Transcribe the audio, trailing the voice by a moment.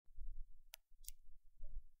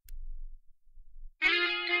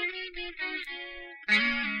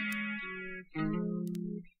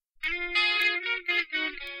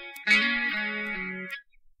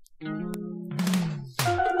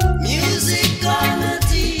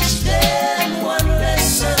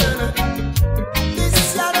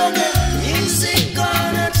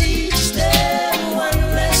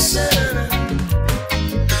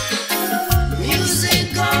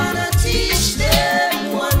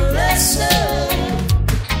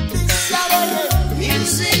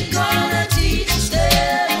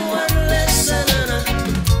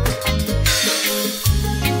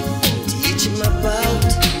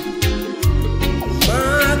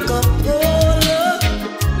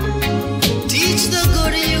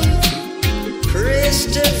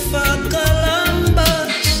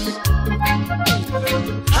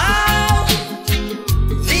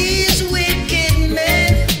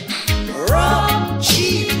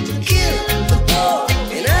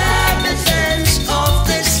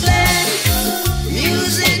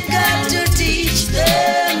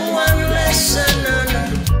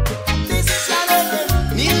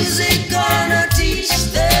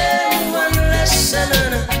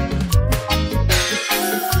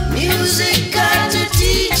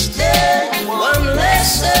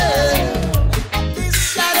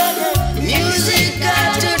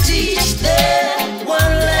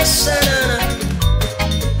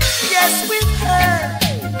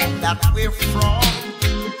that we're from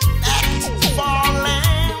that far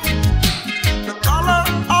land. The color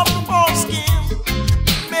of our skin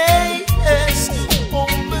made us to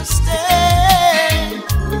understand.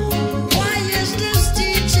 Why is this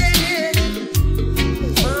teaching it?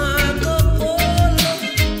 Marco Polo.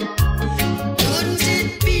 Couldn't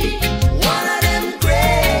it be one of them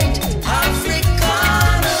great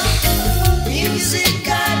Africana? Music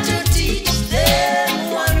got to teach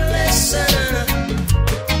them one lesson.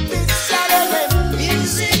 This Saturday,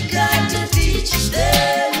 Music got to teach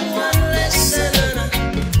them one lesson.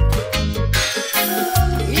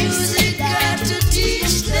 Music got to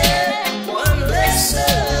teach them one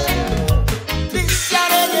lesson. this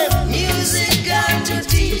Saturday, Music got to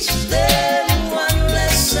teach them one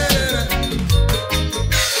lesson.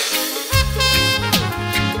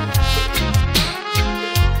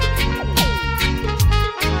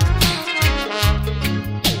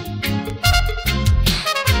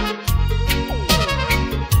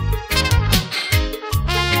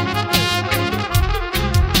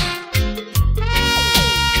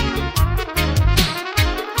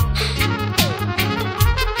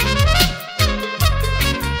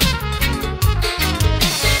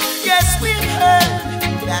 yes, we've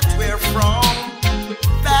heard that we're from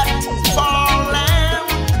that far land.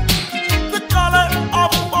 The color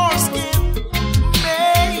of our skin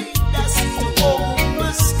made us to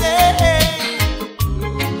understand.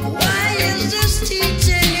 Why is this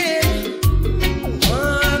teaching it?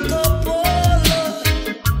 Marco Polo.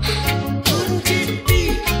 Couldn't it be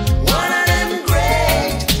one of them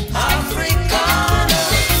great Africana?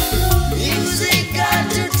 Music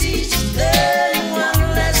got to teach them one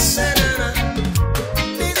lesson.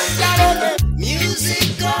 This Saturday,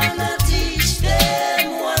 Music gonna teach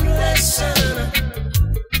them one lesson.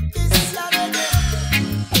 this Saturday.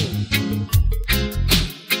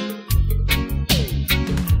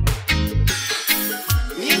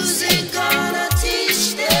 Music gonna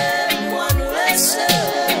teach them one lesson.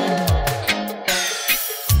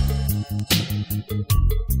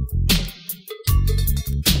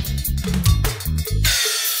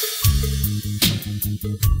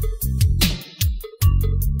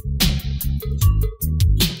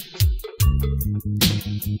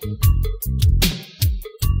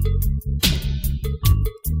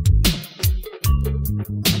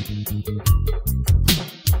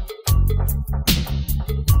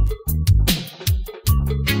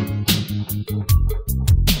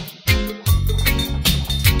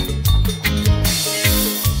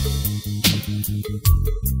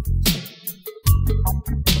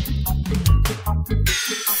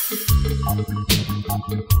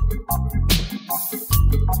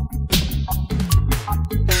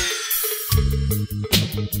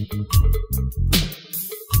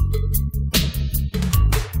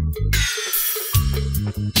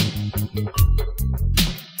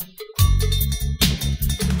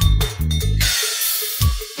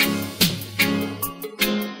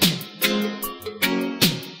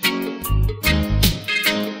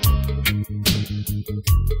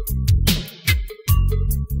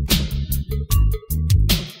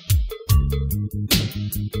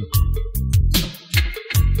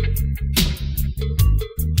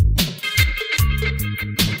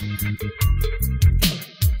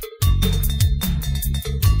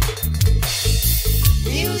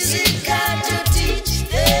 Music got to teach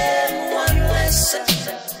them one lesson.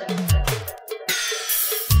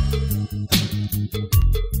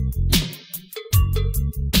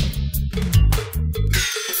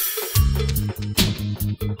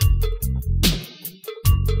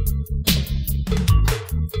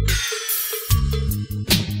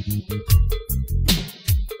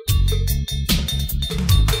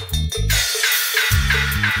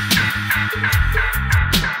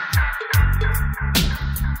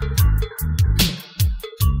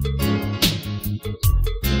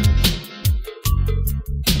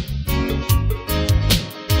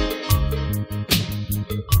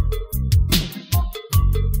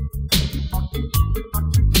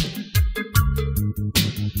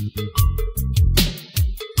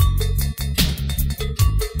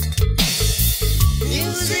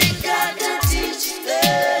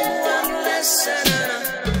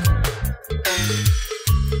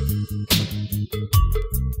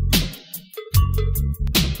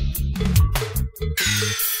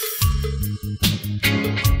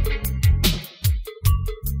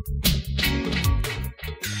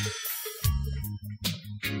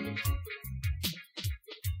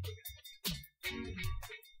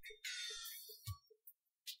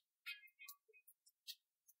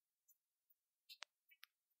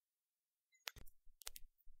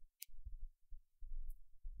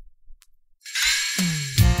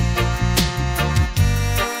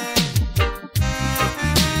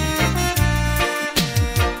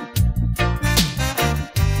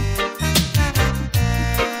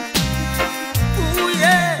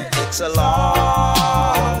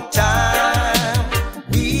 long time.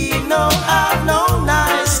 We no have no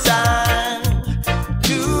nice time.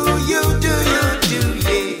 Do you,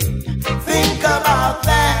 yeah? Think about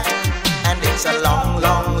that. And it's a long,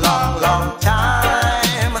 long, long, long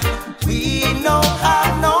time. We no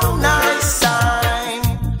have no nice time.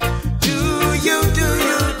 Do you,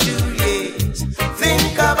 yeah?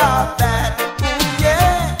 Think about that. Ooh,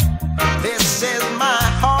 yeah. This is my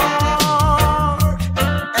heart,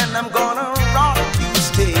 and I'm gonna rock you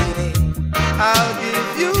steady. I'll give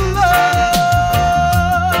you love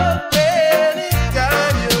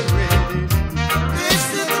anytime you're ready. This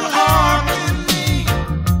little heart in me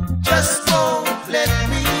just won't let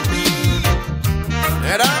me be.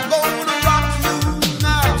 And I'm gonna rock you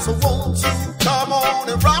now, so won't you come on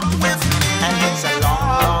and rock with me? And it's a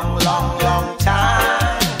long, long, long, long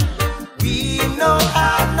time. We no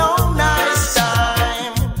have no nice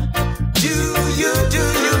time. Do you,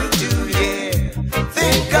 yeah?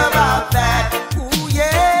 Think about that. Ooh,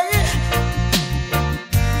 yeah.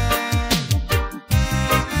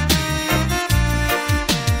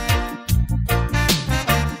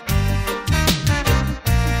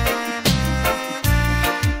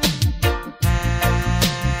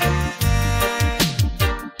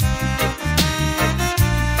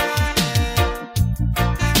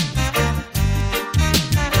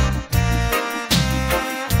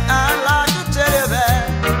 I'd like to tell you that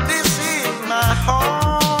this is my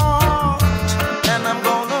heart, and I'm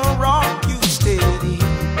gonna rock you steady.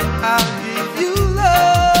 I'll give you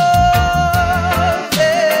love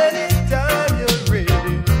anytime you're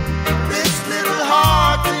ready. This little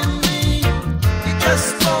heart in me, you just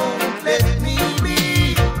won't let me be.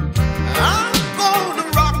 I'm gonna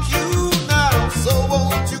rock you now, so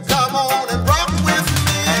won't you come on and rock with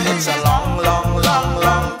me? And it's a long, long, long,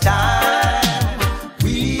 long time.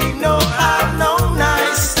 We no have no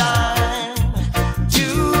nice time. Do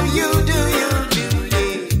you, yeah?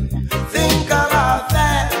 Think about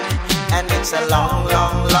that. And it's a long,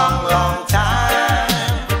 long, long, long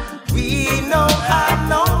time. We no have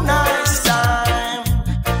no nice time.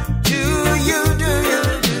 Do you, yeah?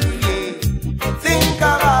 Think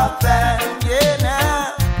about that. Yeah,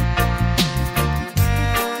 now.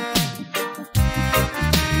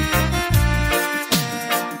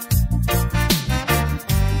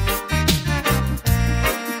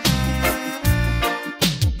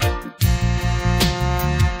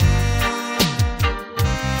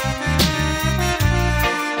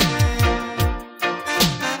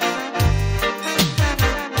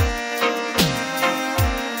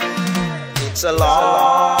 It's a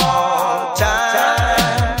long